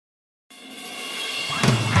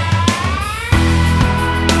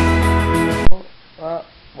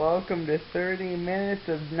Welcome to 30 minutes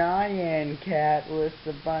of Nyan Cat with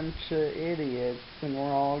a bunch of idiots, and we're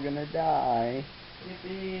all gonna die.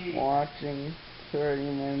 Yippee. Watching 30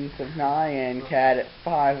 minutes of Nyan Cat at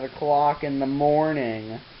 5 o'clock in the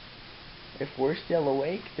morning. If we're still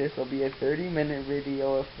awake, this will be a 30-minute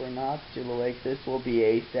video. If we're not still awake, this will be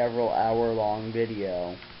a several-hour-long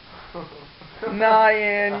video.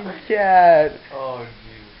 Nyan Cat! Oh,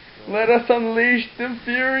 jeez. Let us unleash the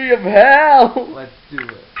fury of hell! Let's do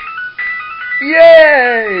it.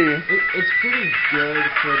 Yay! It's pretty good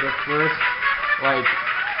for the first, like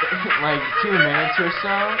 2 minutes or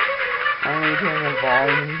so. I'm gonna turn the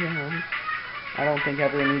volume down. I don't think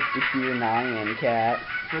everyone needs to hear Nyan Cat.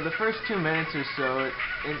 For the first 2 minutes or so,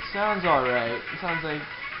 it sounds alright. It sounds like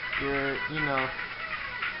your,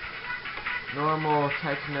 normal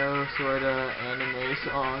techno sorta anime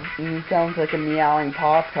song. It sounds like a meowing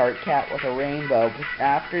Pop-Tart cat with a rainbow, but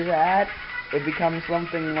after that, it becomes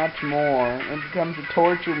something much more. It becomes a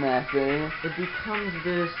torture method. It becomes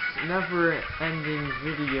this never-ending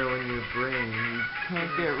video in your brain you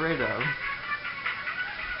can't get rid of.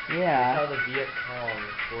 Yeah. That's how the Viet Cong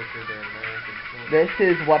tortured their American soldiers. This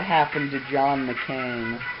is what happened to John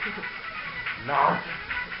McCain. Not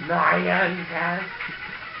Nyan Cat.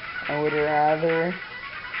 I would rather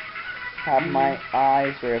have my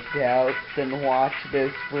eyes ripped out than watch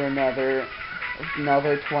this for another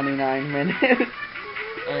 29 minutes.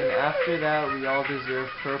 And after that, we all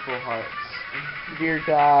deserve Purple Hearts. Dear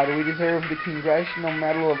God, we deserve the Congressional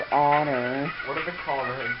Medal of Honor. What are the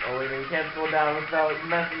comments? Oh wait, we can't go down without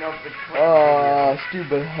messing up the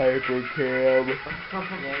stupid hypercab.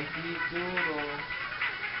 Yankee Doodle.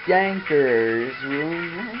 Yankers.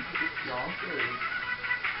 Yonkers.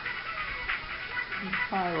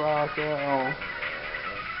 Hi, Rocco.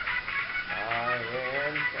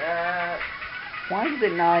 Nyan Cat. Why is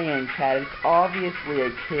it Nyan Cat? It's obviously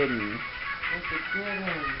a kitten. It's a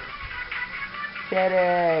kitten.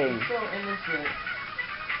 Kitty. It's so innocent.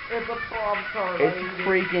 It's a Pop-Tart. It's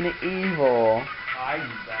freaking evil. I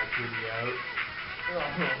eat that kitty out.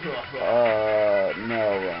 No,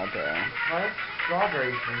 Rocco. Why it's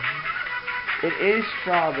strawberry flavor? It is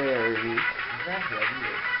strawberry. Exactly, I eat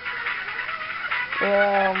it.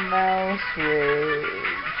 Well, mouse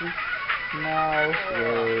rage. Mouse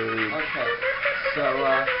rage. Okay, so,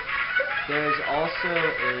 there's also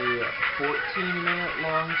a 14-minute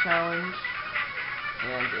long challenge,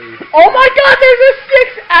 and a... Oh my God, there's a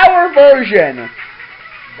 6-hour version!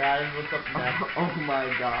 That is what's up next. Oh my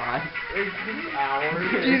God. It's 6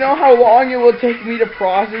 hours? Do you know how long it will take me to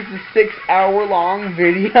process a 6-hour long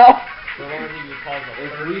video?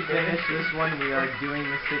 If we finish this one, we are doing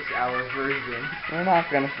the 6-hour version. We're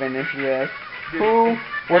not gonna finish this. Who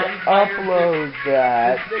would upload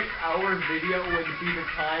that? The 6-hour video would be the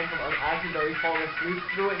time from us accidentally falling asleep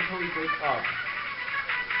through it until we wake up.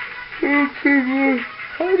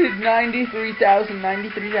 How did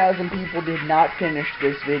 93,000 people did not finish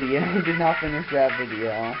this video? Did not finish that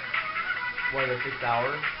video. What, the 6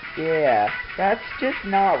 hours? Yeah, that's just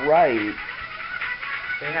not right.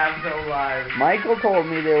 They have no lives. Michael told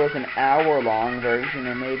me there was an hour-long version,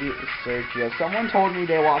 or maybe it was Sergio. Someone told me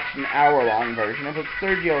they watched an hour-long version. If it's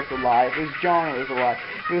Sergio, it's a lie. If it was John, it was a lie.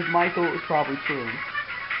 If it was Michael, it was probably true.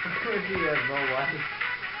 He has no life.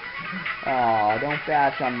 Aw, don't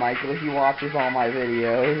bash on Michael. He watches all my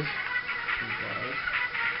videos. He does.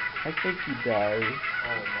 I think he does.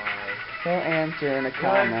 Oh my. He'll answer in a That's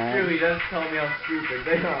comment. true, he does tell me how stupid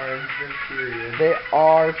they are, I'm just serious. They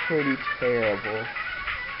are pretty terrible.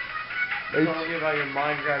 Tell me about your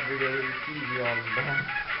Minecraft video with your TV on the back.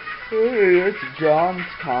 Hey, that's John's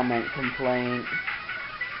comment complaint.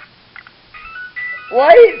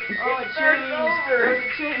 What? Oh, it changed! There's a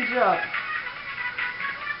change up!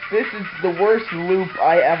 This is the worst loop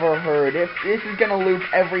I ever heard. If this is gonna loop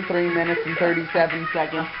every 3 minutes and 37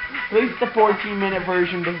 seconds, at least the 14-minute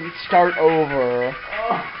version doesn't start over.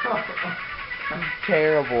 It's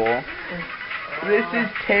terrible. This is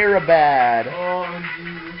terribad. Oh,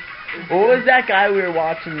 jeez. What was that guy we were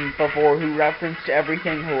watching before who referenced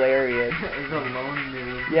everything hilarious? It's a lone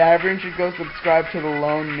noob. Yeah, everyone should go subscribe to the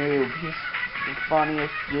Lone Noob. He's the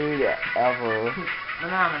funniest dude ever.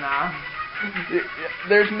 Phenomena.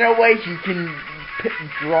 There's no way he can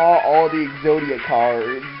draw all the Exodia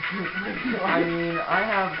cards. I mean, I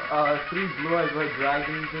have 3 blue-eyed white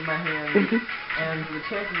dragons in my hand, and the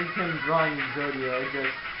chances of him drawing Exodia are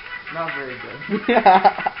just not very good.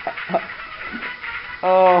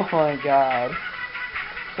 Oh my God.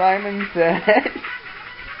 Simon said.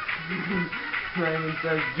 Simon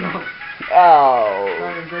says jump. Oh.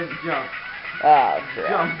 Simon says jump. Ah, crap.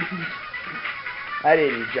 Jump. I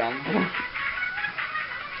didn't jump.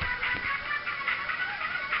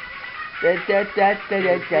 Da, da, da, da,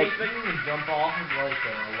 da, da. Expecting to jump off of like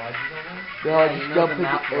ledges almost? No, Yeah, just you know jump the in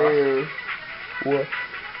map the air. What?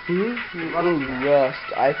 Oh, Rust.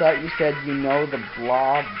 I thought you said you know the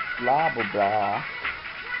blah blah blah blah.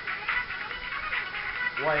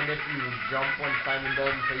 What, and if you jump when Simon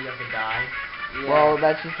doesn't say you have to die? Yeah. Well,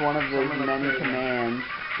 that's just one of those Someone many look crazy. commands.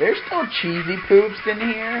 There's still cheesy poops in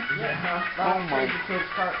here. Yeah. Oh my. Coach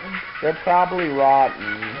Cartman. They're probably rotten.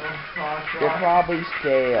 Oh, gosh, They're Rock. probably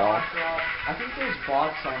stale. Gosh, Rock. I think there's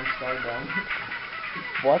bots on Stardom.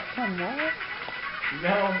 What's on what?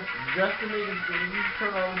 No, just to make it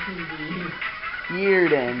turn on TV.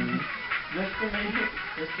 Yearden. Just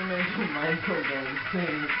to make Michael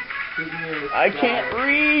Benson. I can't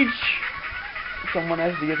reach! Someone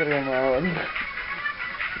has to get the remote.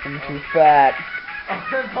 I'm too fat. Oh,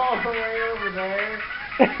 it's all the way over there.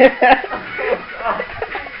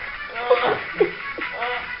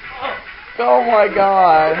 Oh my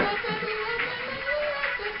god.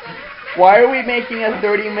 Why are we making a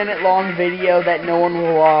 30-minute long video that no one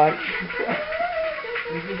will watch?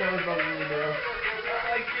 This is what we're going to do.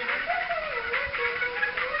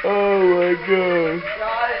 Oh my god.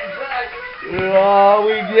 Got it, Oh,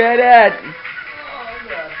 we did it! oh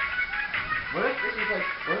god. What if this is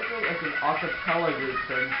like an acapella group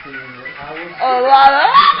started singing it? I was Oh, la la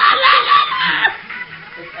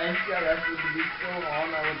if NCRS would be still on,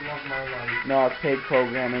 I would love my life. No, it's paid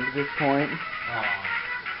programming at this point.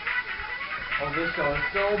 Oh, this show is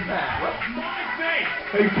so bad.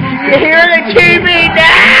 You hear the TV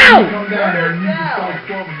now! Come down there and you can start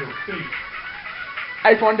swabbing your face.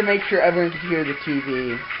 I just wanted to make sure everyone could hear the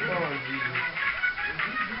TV. Oh, Jesus.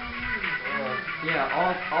 Yeah,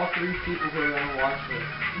 all three people who are gonna watch this.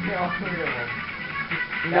 Yeah, all three of them.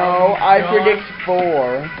 No, I predict 4.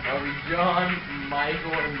 Are we John,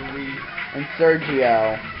 Michael, and Luis? And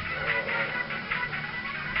Sergio.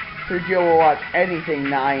 Sergio will watch anything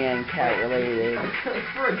Nyan cat related. It's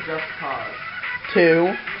for a just cause.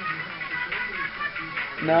 2.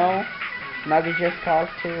 No? Not a just cause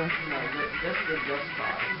 2? No, just a just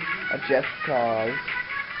cause. A just cause.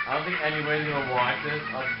 I don't think anybody's gonna watch this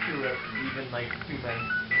up to even like 2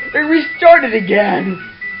 minutes. It restarted again!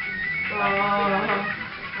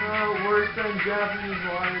 Worse than Japanese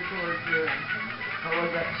water torture. Or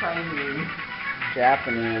was that Chinese?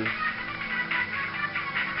 Japanese.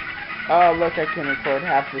 Oh, look, I can record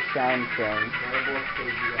half the sound thing. They're both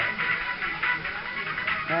crazy.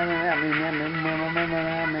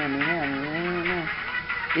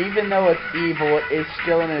 Even though it's evil, it is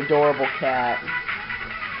still an adorable cat.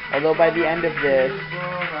 Although by the end of this,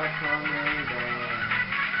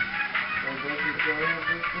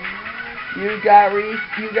 you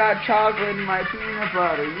got chocolate in my peanut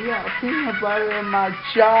butter. You got peanut butter in my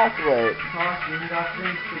chocolate. Caution, you got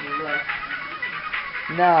things to the left.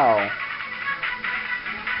 No.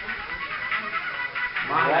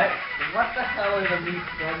 What the hell is a meat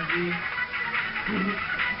frenzy?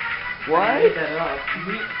 I What? made that up.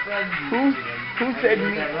 Meat frenzy. Who said made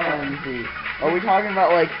meat that up. frenzy? Are we talking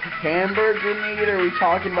about like hamburger meat, or are we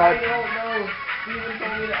talking I about? don't know. Steven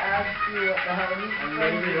told me to ask you what the hell meat I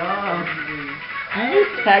frenzy made it up. Did you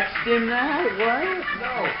text him that? What?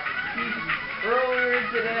 No. Earlier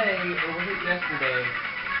today, or was it yesterday?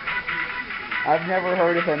 I've never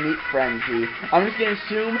heard of a meat frenzy. I'm just gonna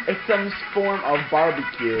assume it's some form of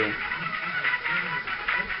barbecue.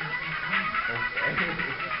 Okay.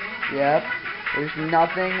 Yep. There's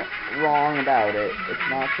nothing wrong about it. It's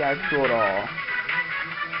not sexual at all.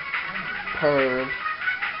 Perv.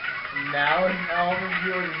 Now all the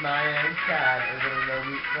viewers of Nyan Cat are gonna know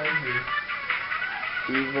meat frenzy.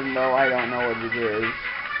 Even though I don't know what it is.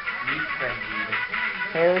 Meat frenzy.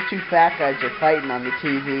 Hey, those 2 fat guys are fighting on the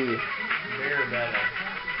TV. They're better.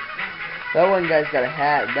 That one guy's got a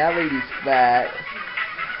hat. That lady's fat.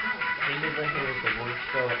 King of the Hill is the worst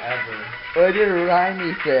show ever. I did a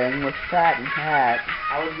rhymey thing with fat and hat.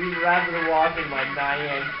 I would be rather watching my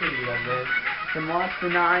Nyan Kitty than this. Then watch the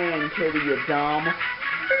Nyan Kitty, you dumb.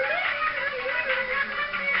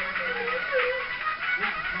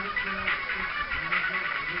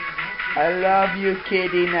 I love you,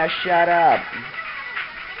 kitty. Now shut up.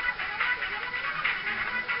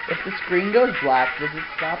 If the screen goes black, does it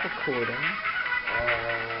stop recording?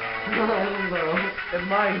 I don't know. It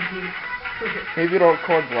might. Maybe it'll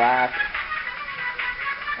record black.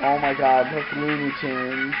 Oh my god, look, Looney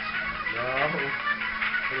Tunes. No.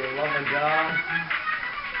 For the love of God.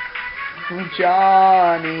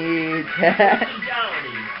 Johnny Test.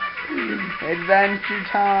 Johnny. Adventure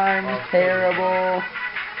Time is terrible.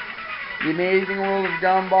 The Amazing World of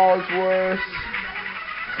Gumball is worse.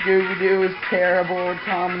 Scooby-Doo is terrible.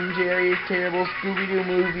 Tom and Jerry is terrible. Scooby-Doo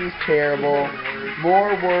movie is terrible.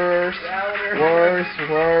 More worse. Worse.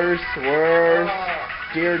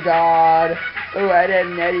 Dear God. Oh, Ed, Edd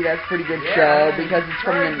and Eddie, that's a pretty good show because it's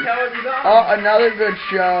from the... Oh, another good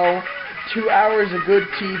show. 2 hours of good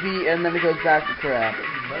TV, and then it goes back to crap.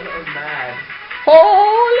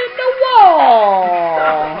 Hole in the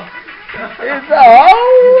wall. It's a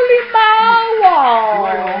hole in my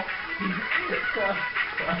wall.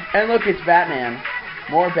 And look, it's Batman.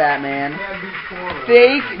 More Batman.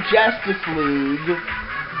 Fake Justice League.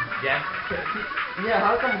 Yeah,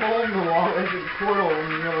 how come hole in the wall isn't portal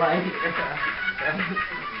in real life?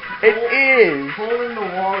 It is. Hole in the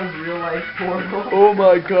wall is real life portal. Oh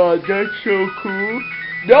my God, that's so cool.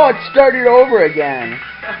 No, it started over again.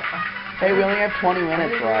 Hey, we only have 20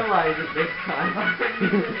 minutes left. I didn't realize it this time.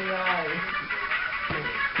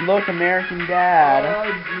 Look, American Dad.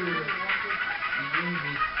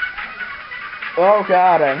 Oh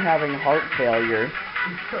God, I'm having heart failure.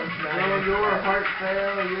 No, your heart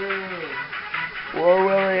failure. Or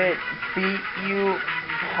will it beat you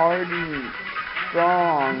hard and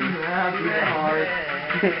strong?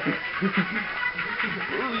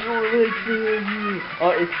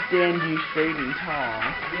 Oh, it stands you straight and tall.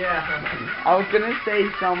 Yeah. I was gonna say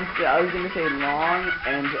something. I was gonna say long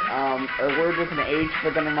and a word with an H,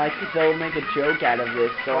 but then I'm like, they'll make a joke out of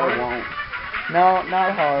this, so I won't. No,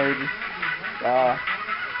 not hard.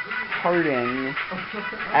 Harding.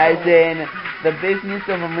 As in, the business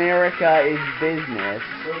of America is business.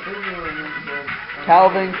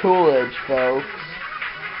 Calvin Coolidge, folks.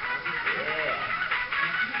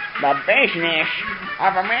 The business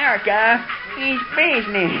of America is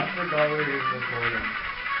business.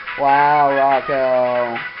 Wow,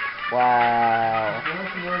 Rocco. Wow.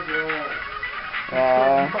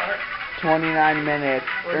 29 minutes.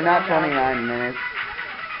 Or not 29 minutes.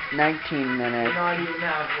 19 minutes. Not even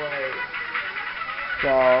halfway.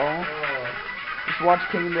 So, just watch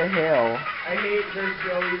King of the Hill. I hate this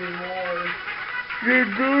show even more. You're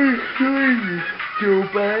going crazy,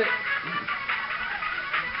 stupid.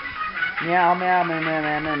 Meow meow meow meow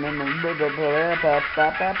meow meow meow meow.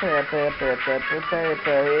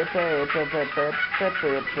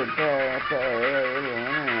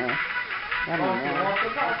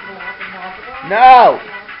 No!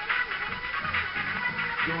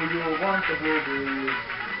 Do you want the blueberries?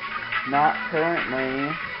 Not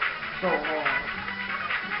currently. So long.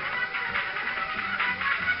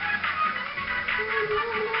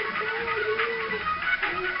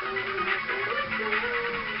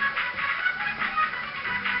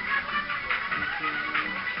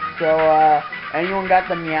 So, anyone got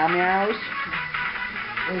the meow meows?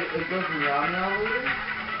 Wait, it goes meow meow later?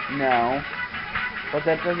 No. But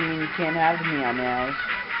that doesn't mean you can't have the meow meows.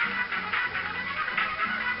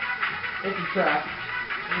 It's a trap.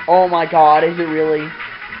 Oh my God, is it really?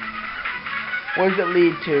 What does it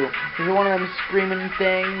lead to? Is it one of them screaming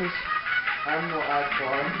things? Admiral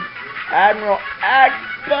Akbar. Admiral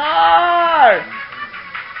Akbar!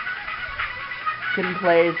 Can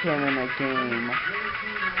play as him in a game.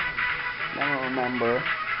 I don't remember.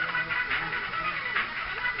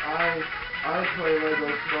 I play Lego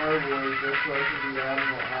Star Wars just so I can be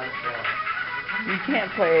Admiral Akbar. You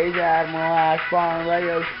can't play as Admiral Akbar in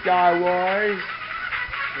Lego Star Wars.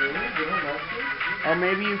 Really? They don't let you? Or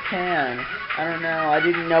maybe you can. I don't know. I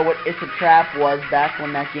didn't know what It's a Trap was back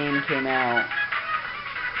when that game came out.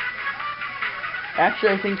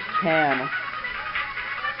 Actually, I think you can.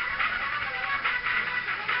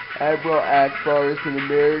 Admiral Akbar is an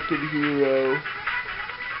American hero.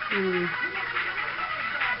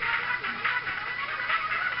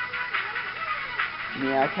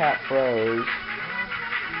 Meowcat froze.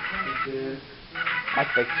 I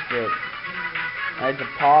fixed it. I had to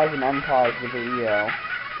pause and unpause the video.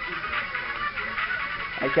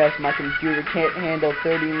 I guess my computer can't handle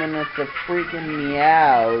 30 minutes of freaking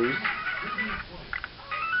meows.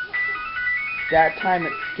 That time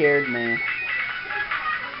it scared me.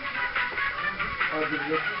 Oh, did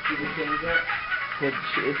you change it? It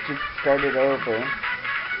just started over.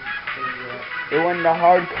 It went into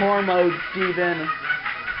hardcore mode, Steven.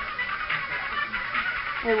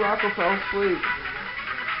 Hey, Rocco fell asleep.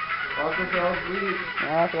 Rocco fell asleep.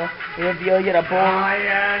 Rocco, you'll get a ball.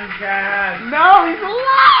 Nyan cat. No, he's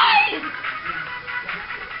alive!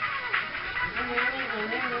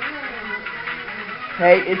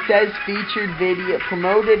 Hey, it says featured video,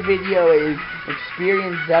 promoted video is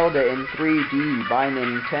Experience Zelda in 3D by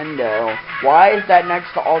Nintendo. Why is that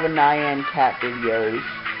next to all the Nyan cat videos?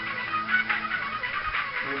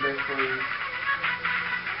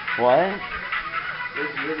 What?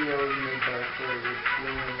 this video was made by a furry. It's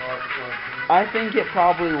doing a lot of questions. I think it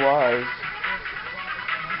probably was.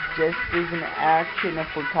 Just as an action of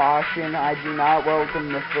precaution, I do not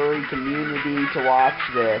welcome the furry community to watch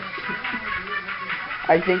this.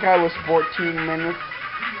 I think I was 14 minutes,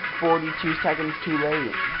 42 seconds too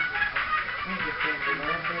late.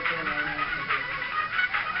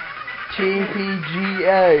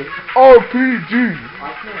 TPGA RPG.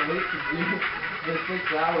 I can't wait to do the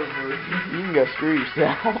 6-hour version. You can go screw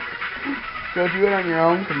yourself. Go do it on your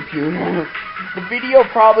own computer. The video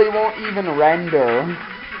probably won't even render.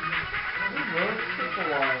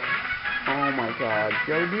 Oh my god.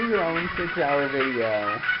 Go do your own 6-hour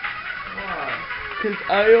video. Why? Cause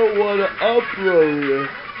I don't wanna upload it.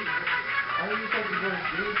 I just have to go to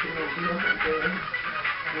sleep and it'll be okay.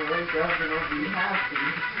 We'll wake up and it'll be happy.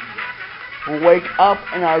 We'll wake up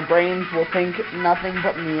and our brains will think nothing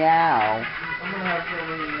but meow. I'm gonna have so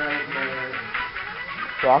many nightmares.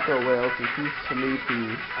 Rocco will, cause he's sleepy.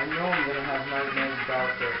 I know I'm gonna have nightmares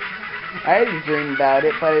about this. I didn't dream about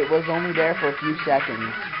it, but it was only there for a few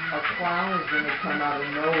seconds. A clown is gonna come out of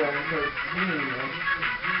nowhere and start screaming.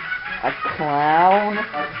 A clown?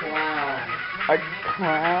 A clown. A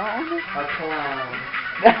clown? A clown.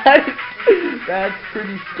 That's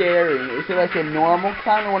pretty scary. Is it like a normal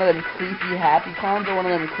clown or one of them creepy happy clowns or one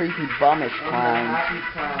of them creepy bummish One of the clowns? happy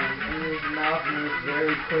clowns, and his mouth moves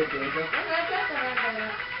very quickly. It's like,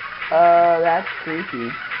 That's creepy.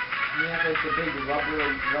 he has like the big rubber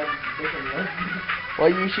red chicken lips. Well,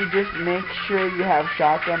 you should just make sure you have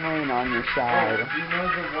Shotgun Rain on your side. Oh, you know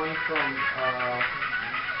the one from,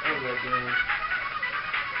 what was that game?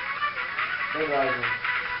 Dead Rising.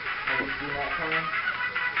 Have you seen that clown?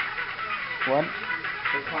 What?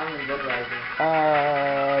 The clown in Dead Rising.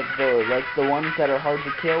 The ones that are hard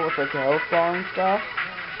to kill with like a health bar and stuff?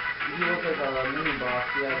 He looks like a mini boss.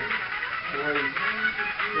 He has toys.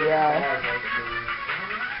 Yeah.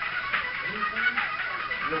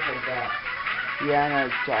 Looks like that. Yeah, I know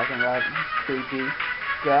what you're talking about. It's creepy.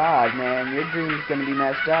 God, man, your dream's gonna be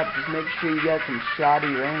messed up. Just make sure you get some shoddy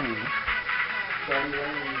rain. Shoddy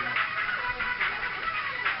rain.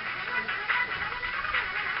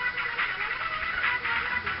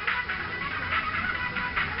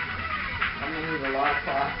 I'm gonna need a lot of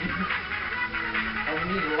coffee. I'm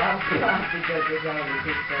gonna need a lot of coffee to get this out of the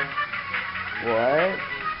system. What?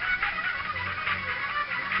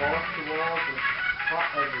 Balls to walls and hot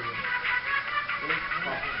everywhere. Drink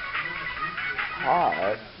hot.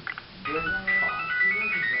 Hot? Drink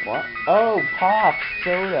hot. What? Oh, pop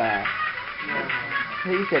soda. No,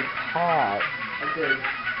 He said pot. I did.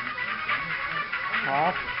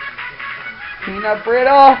 Pop? Peanut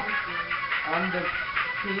brittle? On the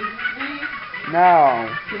PC? No.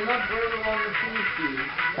 Peanut brittle on the PC.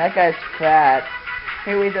 That guy's fat.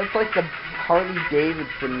 Hey, wait, that's like the Harley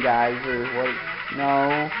Davidson guys, or what?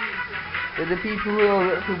 No. They're the people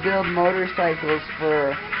who build motorcycles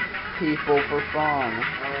for people for fun.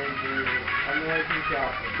 American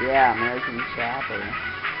Chopper. Yeah, American Chopper.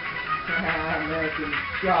 American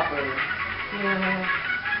Chopper.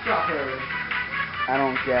 Chopper. I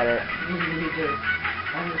don't get it. Me neither.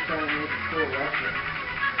 I'm just trying to make a cool reference.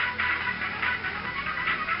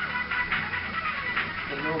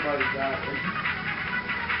 But nobody got it.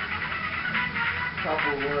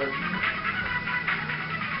 Chopper wood.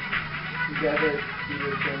 Together, see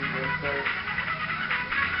the things looks like.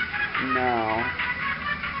 No.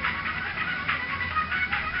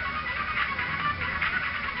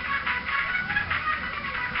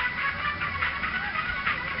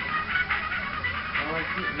 I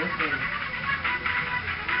keep missing.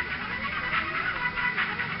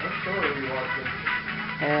 What show are you watching?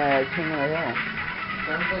 King of the Hill.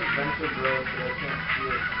 Sounds like Venture Bros, but I can't see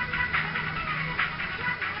it.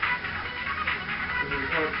 Is it a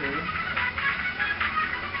cartoon?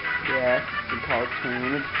 Yes, it's a cartoon.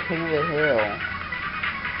 It's King of the Hill.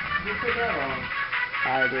 Who put that on?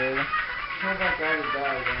 I did. Tell that guy to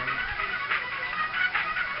die then.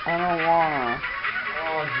 I don't wanna.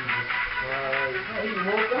 Oh, Jesus Christ. Hey, you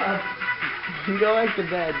woke up. Go back to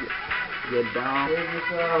bed, you dumb. Save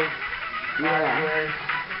yourself. Yeah.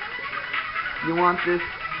 You want this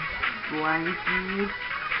blankie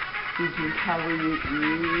so you can cover your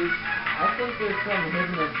ears? I think there's some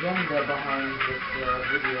hidden agenda behind this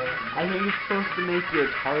video. I think it's supposed to make you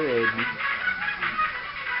retarded.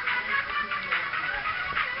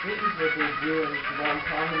 This is what they do in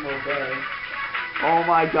Guantanamo Bay. Oh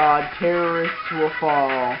my god, terrorists will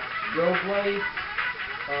fall. Strobe lights,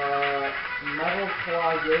 metal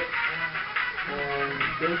closet, and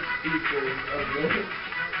big speakers of this.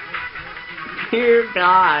 Dear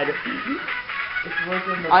God. It's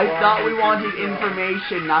working the I thought we barbecue wanted sauce.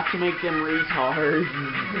 information, not to make them retards.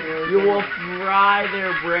 Yeah, You will fry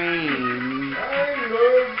their brains. I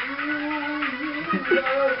love you, you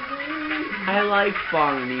love me. I like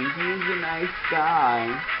Barney. He's a nice guy.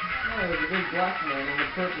 Oh, there's a big black man in the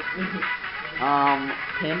purple suit.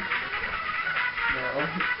 Pimp? No.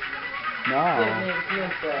 No. Picnic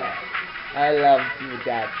princess. I love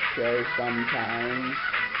that show sometimes.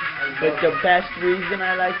 But the best reason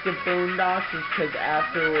I like the Boondocks is because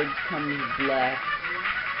afterwards comes Bless.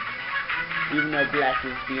 Even though Bless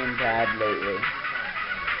is being bad lately.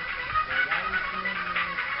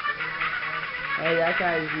 Hey, that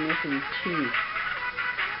guy's missing teeth.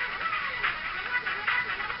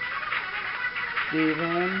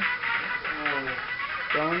 Steven,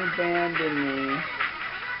 don't abandon me.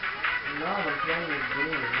 No, I'm playing this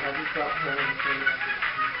game. Have you stopped playing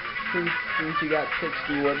Since you got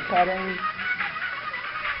 60 wood cuttings?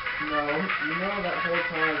 No, you know that whole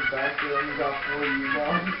time I was back there, I only got 4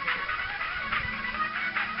 U-bonds.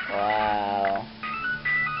 Wow.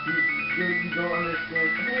 You don't understand.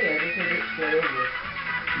 Hey, I just heard it straight over.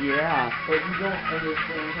 Yeah. But you don't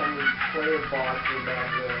understand how many player bots are back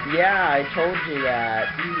there. Yeah, I told you that.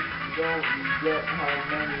 You don't get how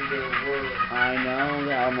many there were. I know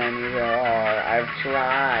how many there are. I've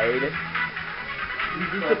tried.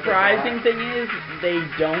 The surprising thing is, they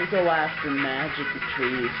don't go after magic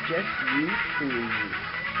trees, just you trees.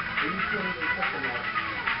 You can't even cut them off.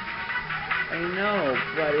 I know,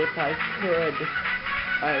 but if I could,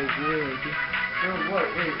 I would. For what?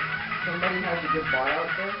 Wait, somebody has a good buyout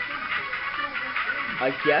there? I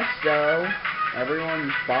guess so.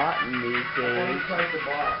 Everyone's bought in these I thought days. you tried to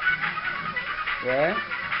buy. What?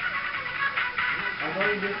 I thought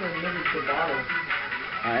you just admitted to bottom.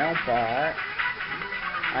 I don't buy it.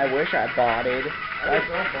 I wish I bought it. I wish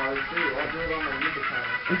I bought it too. I'll do it on my YouTube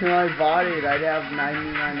channel. If I bought it, I'd have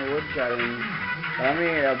 99 wood cuttings. I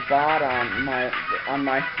made a bot on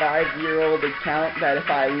my 5-year-old account that if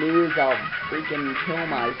I lose, I'll freaking kill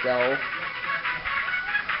myself.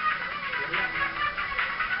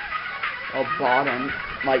 A bot on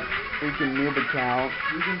my freaking noob account.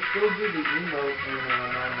 You can still do the emote in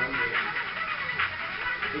non-member.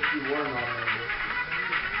 If you were non-member.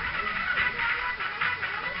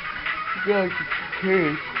 God,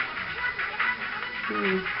 cake.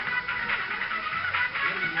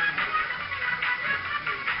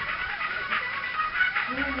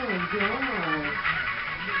 Oh my god.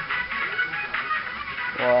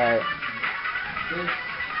 What? This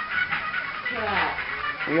cat.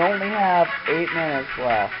 We only have 8 minutes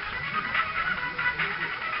left.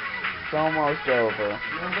 It's almost over.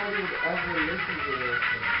 Nobody would ever listen to this.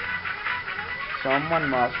 Someone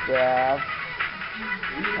must have.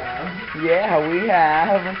 We have. Yeah, we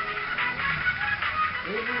have.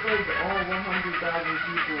 Maybe like all 100,000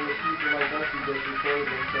 people are people like us who just recorded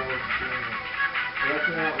themselves doing it. Did I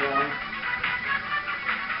come out wrong?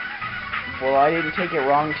 Well, I didn't take it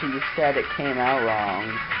wrong till you said it came out wrong.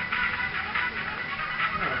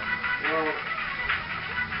 Huh. Well,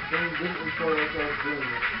 then we didn't record ourselves doing it.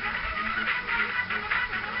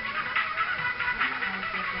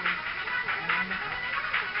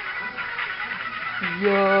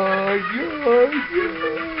 Yeah.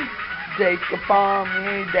 Take upon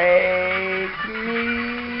me, take me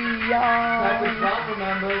Type of on. song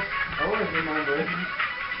remembers. Always remembers.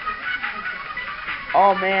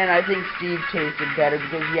 Oh man, I think Steve tasted better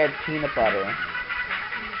because he had peanut butter.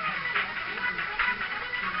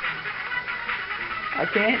 I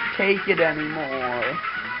can't take it anymore.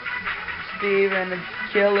 Steven, it's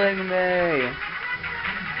killing me.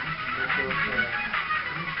 It's okay.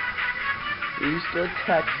 Are you still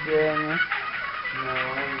texting? No, I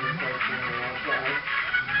haven't been texting in a long time.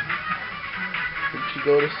 Did you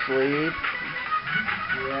go to sleep?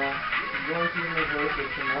 Yeah. I'm going to Universal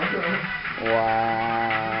tomorrow.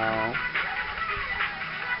 Wow.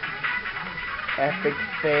 Epic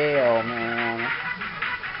fail, man.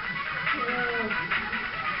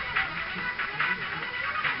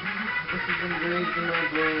 This is engraved in my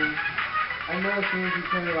brain. I know as soon as you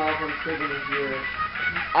turn it off, I'm still gonna hear it.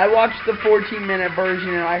 I watched the 14-minute version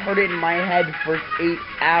and I heard it in my head for 8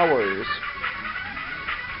 hours.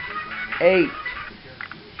 8.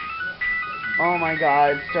 Oh my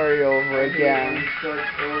god, it started over again. It starts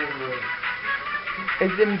over.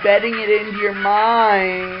 It's embedding it into your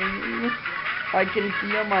mind. I can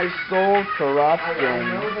feel my soul corrupting. I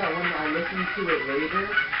know that when I listen to it later,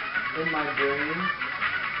 in my brain,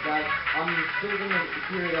 that I'm still gonna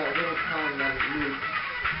hear that little time that it loops.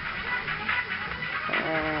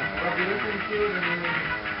 I'll be listening to it and then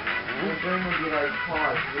my brain will be like,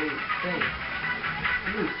 pause, wait, think,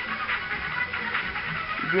 loop.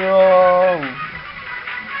 No!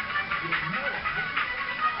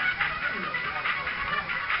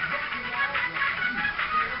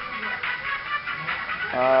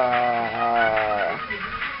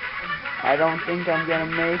 I don't think I'm gonna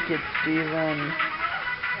make it, Steven.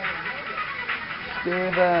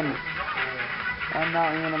 Steven! I'm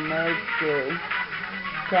not gonna make it.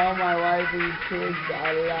 Tell my wife and kids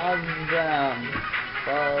I love them.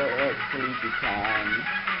 Oh, it's sleepy time.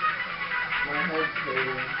 My head's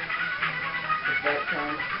hurting. If that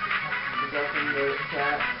counts, is that from the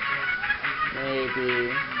cat? Maybe.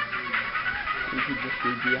 You could just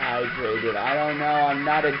be dehydrated. I don't know, I'm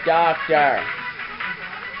not a doctor.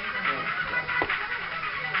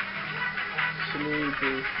 Sleepy,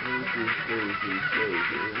 sleepy, sleepy,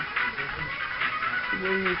 sleepy.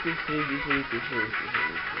 Sleepy, sleepy, sleepy, sleepy,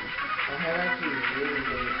 sleepy. My head actually really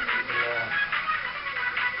hurts a lot.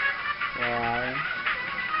 Why?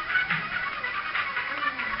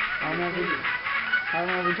 How come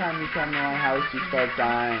every time you come to my house you start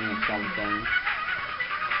dying of something?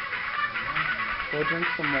 Go drink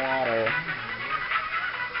some water.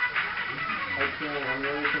 I can't, I'm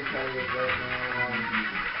really competitive right now.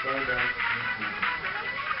 Sorry guys.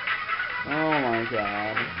 Oh my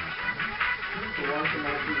god. For once in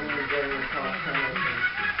my season we're getting a top 10, I think.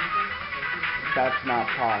 That's not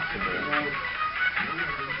possible.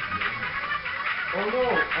 Oh no,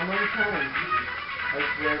 I'm on 10. I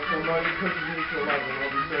swear, if somebody pushes me to 11,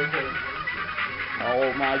 I'll be so pissed. Oh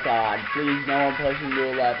my god, please no one push me to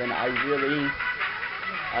 11. I really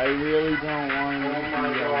don't want to Oh my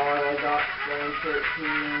god, I got rank 13,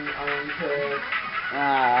 I'm pissed.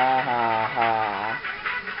 Ah ha ha.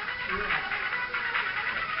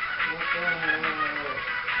 What the hell?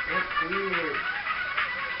 That's weird.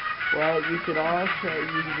 Well, you could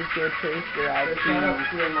just go trace their IP. Shut up,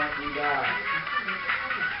 clear monkey guy.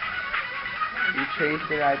 You trace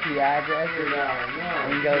their IP address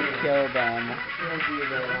and go kill them. You can't do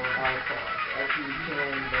that on iPod. Actually, you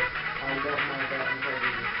can, but I don't have that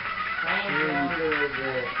integrity. How much longer is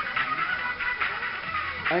it?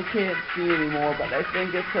 I can't see anymore, but I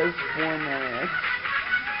think it says 4 minutes.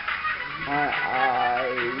 My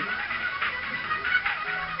eyes.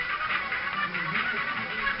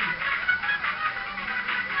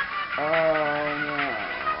 Oh no.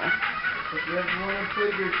 If you ever want to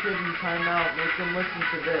put your kid in timeout, make them listen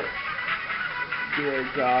to this. Dear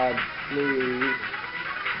God, please.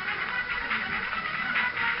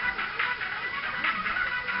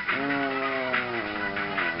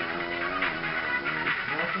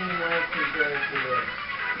 Nothing else compares to this.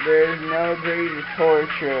 There's no greater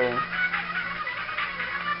torture.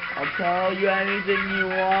 I'll tell you anything you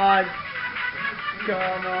want.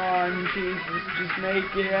 Come on, Jesus, just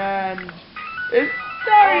make it end. It's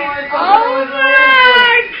starting. Oh my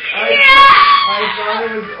God! I thought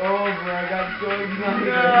it was over. I got so excited.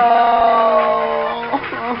 No.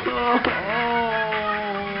 How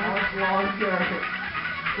much longer?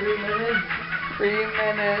 3 minutes? 3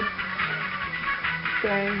 minutes.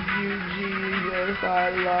 Thank you, Jesus. I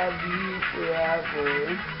love you forever.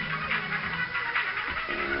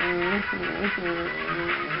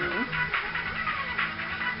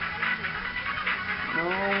 No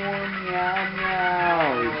more meow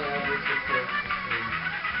meows.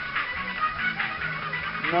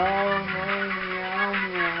 No more meow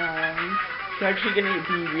meows. It's actually gonna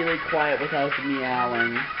be really quiet without the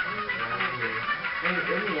meowing. Wait, is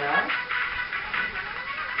it meow?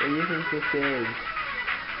 What do you think this is?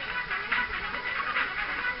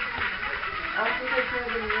 I think I heard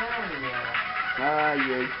the meow now. Ah,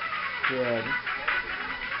 you're good.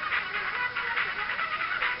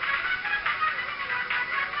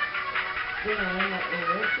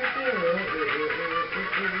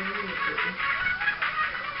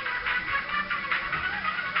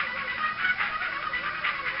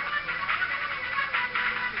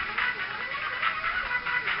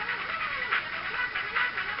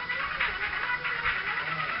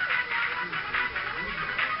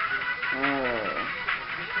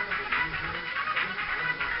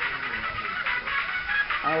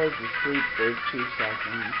 I was asleep for 2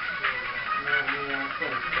 seconds.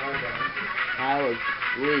 I was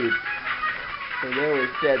asleep, so there was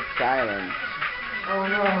dead silence. Oh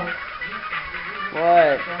no.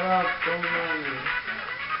 What? Shut up, don't mind me.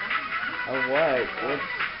 What? What's...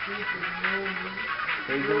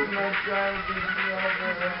 Ruined my childhood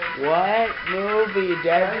forever. What movie?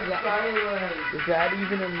 Dead silence. Is that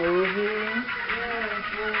even a movie? Yeah,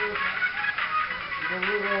 it's the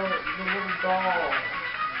little doll.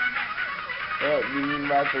 What, you mean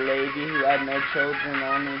about the lady who had no children,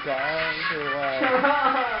 only dolls, or what?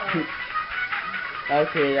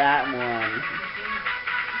 Okay, that one.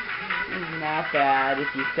 It's not bad if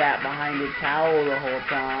you sat behind a towel the whole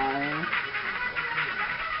time.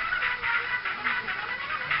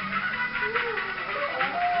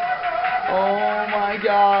 Oh my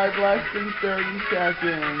god, less than 30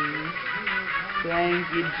 seconds.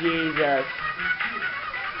 Thank you, Jesus.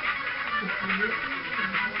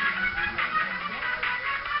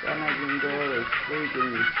 Then I can go to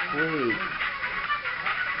freaking sleep.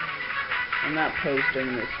 I'm not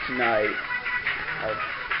posting this tonight.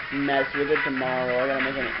 I'll mess with it tomorrow. I gotta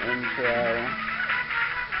make an intro.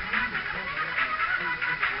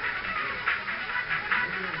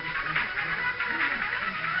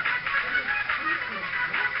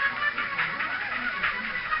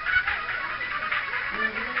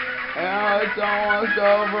 Oh, it's almost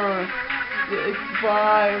over. 6,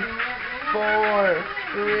 5, 4,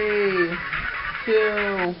 3,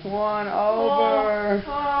 2, 1, over.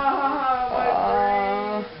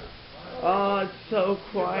 Oh, it's so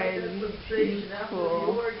quiet and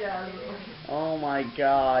peaceful. Oh my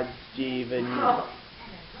god, Steven.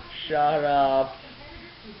 Shut up.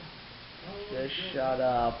 Just shut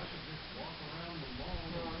up.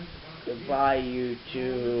 Goodbye,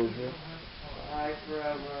 YouTube. Bye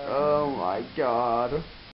forever. Oh my god.